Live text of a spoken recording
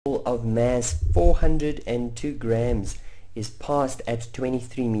of mass 402 grams is passed at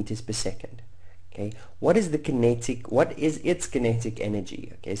 23 meters per second. Okay, what is its kinetic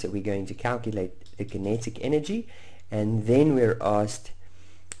energy? Okay, so we're going to calculate the kinetic energy, and then we're asked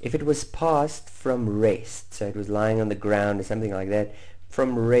if it was passed from rest, so it was lying on the ground or something like that,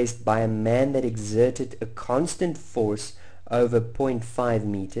 from rest by a man that exerted a constant force over 0.5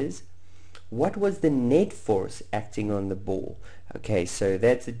 meters, what was the net force acting on the ball? Okay, so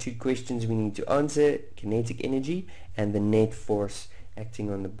that's the two questions we need to answer: kinetic energy and the net force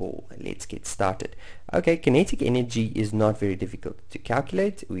acting on the ball. Let's get started. Okay, kinetic energy is not very difficult to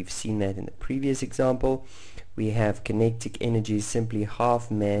calculate. We've seen that in the previous example. We have kinetic energy is simply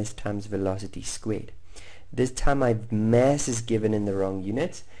half mass times velocity squared. This time my mass is given in the wrong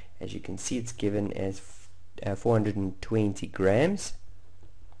units. As you can see, it's given as 420 grams.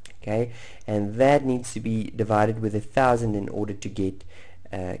 Okay, and that needs to be divided with 1,000 in order to get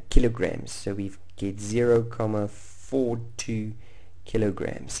kilograms. So we get 0.42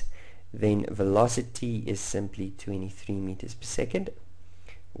 kilograms. Then velocity is simply 23 meters per second,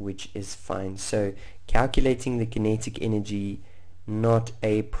 which is fine. So calculating the kinetic energy, not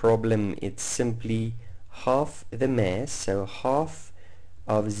a problem. It's simply half the mass, so half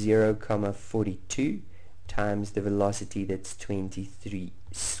of 0.42 times the velocity, that's 23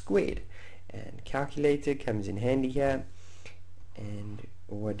 squared. And calculator comes in handy here. And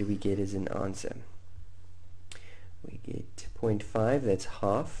what do we get as an answer? We get 0.5, that's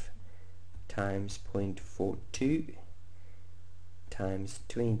half, times 0.42 times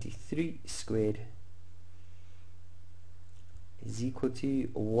 23 squared is equal to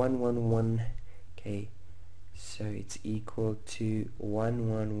 111. Okay, so it's equal to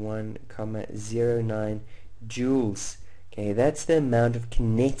 111,09 joules. Okay, that's the amount of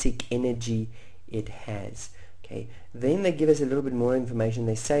kinetic energy it has. Okay, then they give us a little bit more information.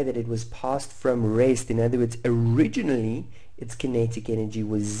 They say that it was passed from rest. In other words, originally its kinetic energy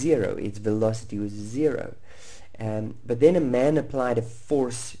was 0, its velocity was 0. But then a man applied a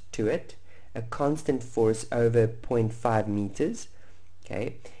force to it, a constant force over 0.5 meters.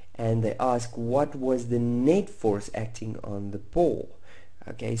 Okay, and they ask what was the net force acting on the ball.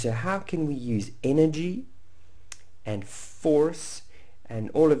 Okay, so how can we use energy and force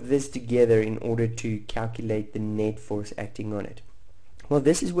and all of this together in order to calculate the net force acting on it? Well,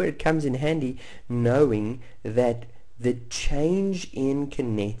 this is where it comes in handy, knowing that the change in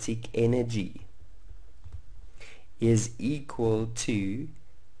kinetic energy is equal to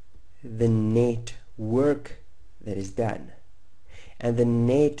the net work that is done. And the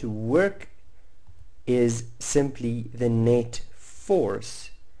net work is simply the net force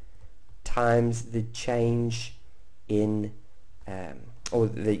times the change in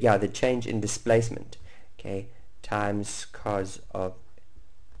the change in displacement, okay, times cos of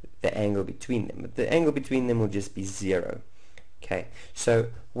the angle between them. But the angle between them will just be 0. Okay, so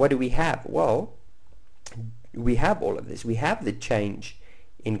what do we have? Well, we have all of this. We have the change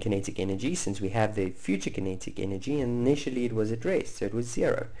in kinetic energy, since we have the future kinetic energy, and initially it was at rest, so it was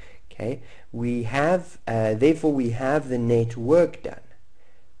 0. Okay, we have therefore we have the net work done.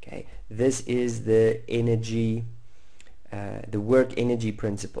 Okay, this is the energy, the work energy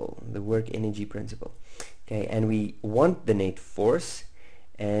principle. Okay, and we want the net force,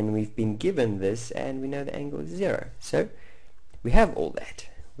 and we've been given this, and we know the angle is 0. So we have all that.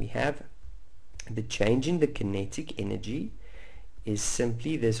 We have the change in the kinetic energy is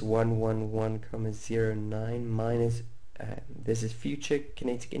simply this 111,09 minus this is future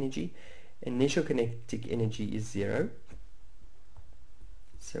kinetic energy. Initial kinetic energy is 0,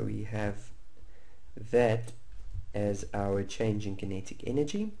 so we have that as our change in kinetic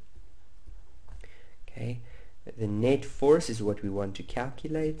energy. Okay, the net force is what we want to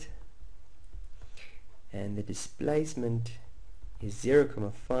calculate, and the displacement is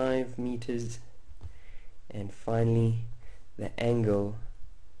 0.5 meters, and finally the angle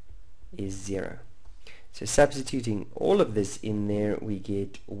is 0. So substituting all of this in there, we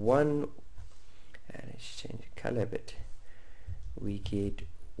get let's change the color a bit. We get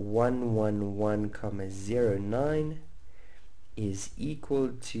 111,09 is equal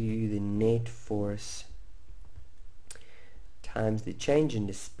to the net force times the change in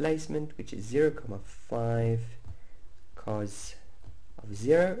displacement, which is 0.5 cos of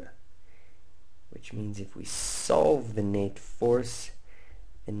 0, which means if we solve the net force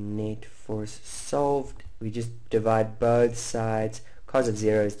solved, we just divide both sides. Cos of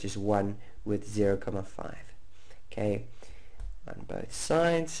 0 is just 1 with 0.5. Okay, on both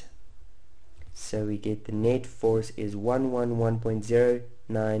sides. So we get the net force is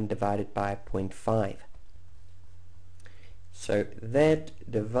 111.09 divided by 0.5. So that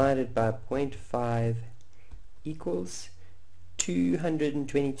divided by 0.5 equals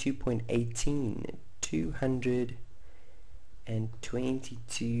 222.18.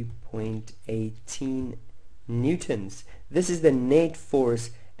 222.18 newtons. This is the net force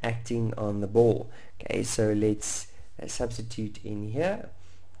acting on the ball. Okay, so let's substitute in here.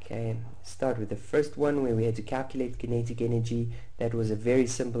 Okay, start with the first one where we had to calculate kinetic energy. That was a very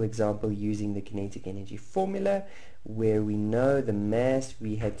simple example using the kinetic energy formula, where we know the mass,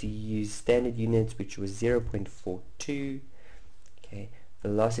 we had to use standard units, which was 0.42. Okay,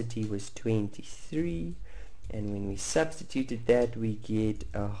 velocity was 23, and when we substituted that, we get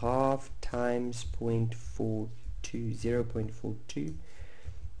a half times 0.42, 0.42,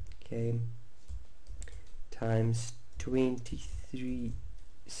 okay, times 23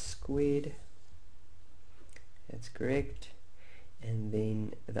 squared. That's correct. And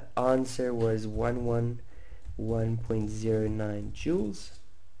then the answer was 111.09 joules.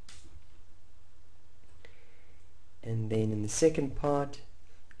 And then in the second part,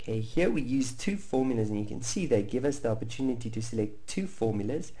 okay, here we use two formulas, and you can see they give us the opportunity to select two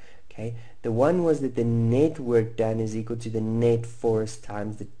formulas. Okay, the one was that the net work done is equal to the net force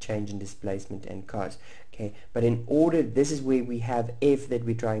times the change in displacement and cos. Okay, but in order, this is where we have F that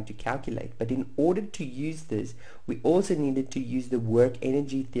we're trying to calculate, but in order to use this, we also needed to use the work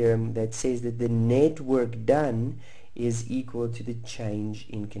energy theorem that says that the net work done is equal to the change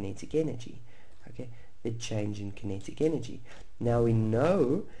in kinetic energy. Okay, the change in kinetic energy. Now we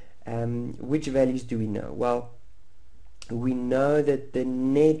know, which values do we know? Well, we know that the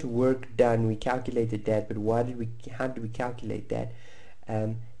net work done, we calculated that, but how did we calculate that?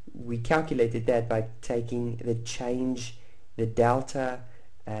 We calculated that by taking the change, the delta,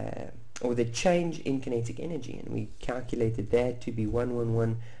 or the change in kinetic energy, and we calculated that to be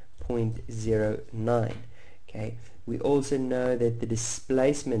 111.09. Okay. We also know that the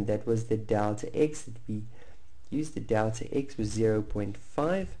displacement, that was the delta x, that we used, the delta x was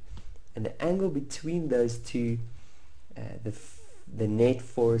 0.5, and the angle between those two, the net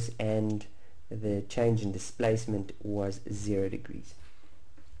force and the change in displacement, was 0 degrees.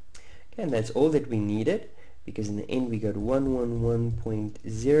 Okay, and that's all that we needed, because in the end we got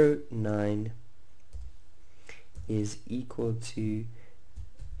 111.09 is equal to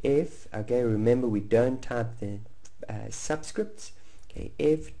F. Okay, remember we don't type the subscripts. Okay,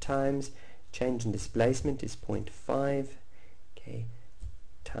 F times change in displacement is 0.5. Okay,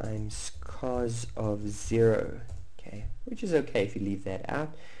 times cos of 0. Okay, which is okay if you leave that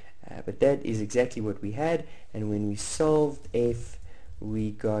out, but that is exactly what we had, and when we solved F,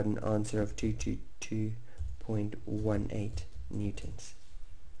 we got an answer of 222.18 newtons.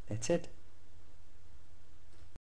 That's it.